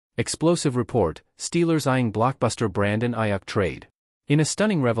Explosive report, Steelers eyeing blockbuster Brandon Ayuk trade. In a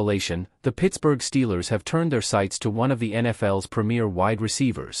stunning revelation, the Pittsburgh Steelers have turned their sights to one of the NFL's premier wide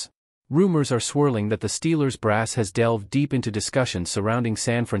receivers. Rumors are swirling that the Steelers brass has delved deep into discussions surrounding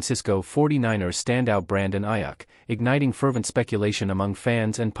San Francisco 49ers standout Brandon Ayuk, igniting fervent speculation among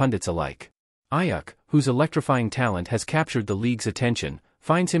fans and pundits alike. Ayuk, whose electrifying talent has captured the league's attention,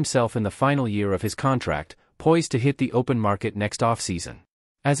 finds himself in the final year of his contract, poised to hit the open market next offseason.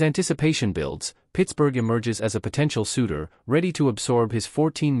 As anticipation builds, Pittsburgh emerges as a potential suitor, ready to absorb his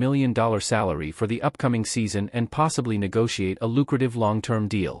 $14 million salary for the upcoming season and possibly negotiate a lucrative long-term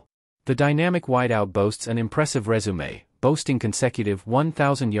deal. The dynamic wideout boasts an impressive resume, boasting consecutive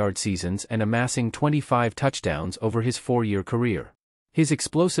 1,000-yard seasons and amassing 25 touchdowns over his 4-year career. His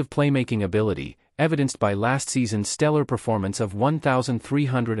explosive playmaking ability, evidenced by last season's stellar performance of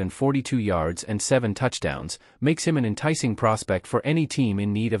 1,342 yards and 7 touchdowns, makes him an enticing prospect for any team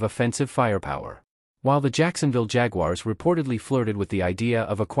in need of offensive firepower. While the Jacksonville Jaguars reportedly flirted with the idea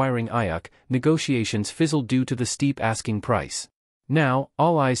of acquiring Ayuk, negotiations fizzled due to the steep asking price. Now,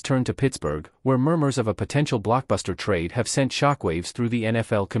 all eyes turn to Pittsburgh, where murmurs of a potential blockbuster trade have sent shockwaves through the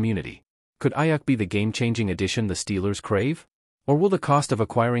NFL community. Could Ayuk be the game-changing addition the Steelers crave? Or will the cost of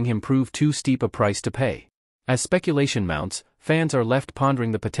acquiring him prove too steep a price to pay? As speculation mounts, fans are left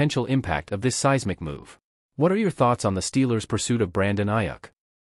pondering the potential impact of this seismic move. What are your thoughts on the Steelers' pursuit of Brandon Ayuk?